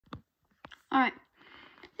Alright,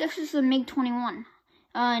 this is the MiG-21,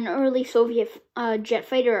 an early Soviet jet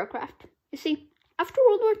fighter aircraft. You see, after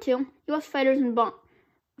World War II, U.S. fighters,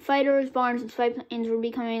 bombers, and spy planes were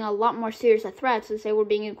becoming a lot more serious threats as they were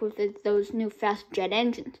being equipped with those new fast jet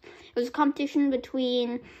engines. It was a competition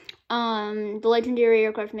between the legendary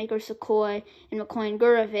aircraft makers Sukhoi and McCoy and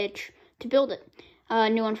Gurevich to build it. A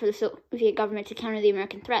new one for the Soviet government to counter the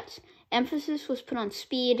American threats. Emphasis was put on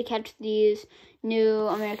speed to catch these new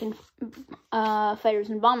American fighters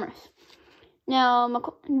and bombers. Now,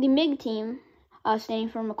 the MiG team, standing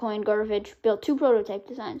for McCoy and Gurevich, built two prototype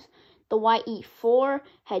designs. The YE-4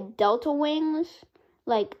 had delta wings,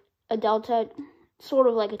 like a delta, sort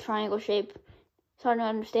of like a triangle shape. It's hard to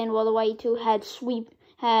understand. While the YE-2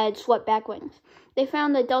 had swept back wings. They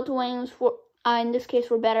found that delta wings were, in this case,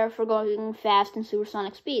 were better for going fast and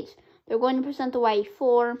supersonic speeds. They're going to present the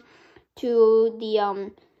YE-4 to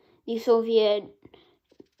the Soviet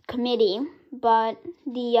committee, but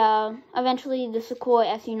eventually the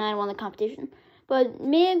Sukhoi Su-9 won the competition. But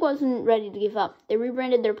MiG wasn't ready to give up. They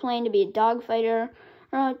rebranded their plane to be a dogfighter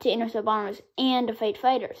to intercept bombers and to fight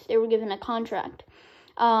fighters. They were given a contract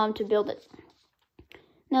to build it.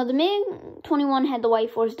 Now, the MiG-21 had the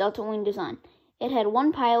YE-4's delta wing design. It had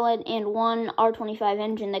one pilot and one R-25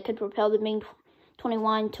 engine that could propel the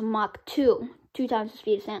MiG-21 to Mach 2, 2 times the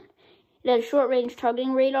speed of sound. It had a short-range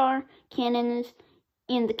targeting radar, cannons,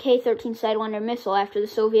 and the K-13 Sidewinder missile after the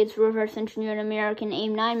Soviets reverse-engineered an American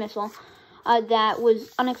AIM-9 missile that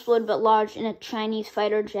was unexploded but lodged in a Chinese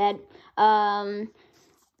fighter jet that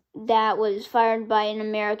was fired by an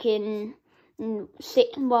American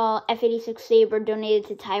F-86 Sabre donated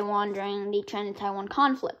to Taiwan during the China-Taiwan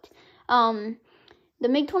conflict. The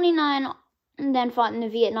MiG-29 then fought in the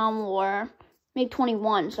Vietnam War.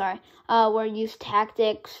 MiG-21, were used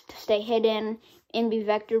tactics to stay hidden and be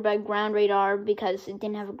vectored by ground radar because it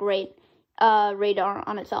didn't have a great radar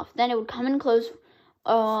on itself. Then it would come in close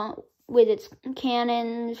with its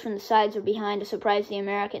cannons from the sides or behind to surprise the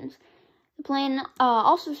Americans. The plane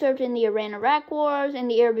also served in the Iran-Iraq wars and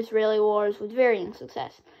the Arab-Israeli wars with varying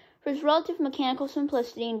success. For its relative mechanical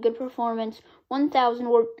simplicity and good performance, 11,000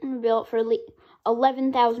 were built for at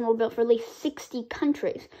least 60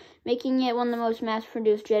 countries, making it one of the most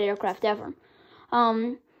mass-produced jet aircraft ever.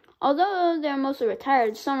 Although they're mostly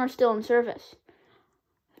retired, some are still in service.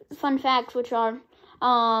 Fun facts, which are,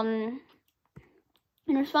 in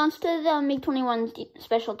response to the MiG-21's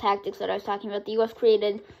special tactics that I was talking about, the U.S.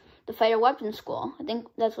 created the Fighter Weapons School. I think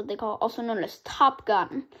that's what they call it, also known as Top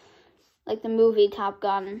Gun, like the movie Top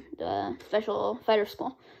Gun, the special fighter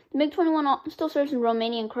school. The MiG-21 still serves in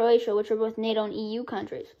Romania and Croatia, which are both NATO and EU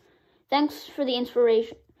countries. Thanks for the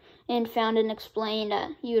inspiration and Found and Explained.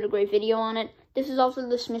 You had a great video on it. This is also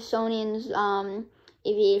the Smithsonian's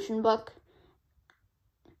aviation book.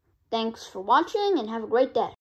 Thanks for watching and have a great day.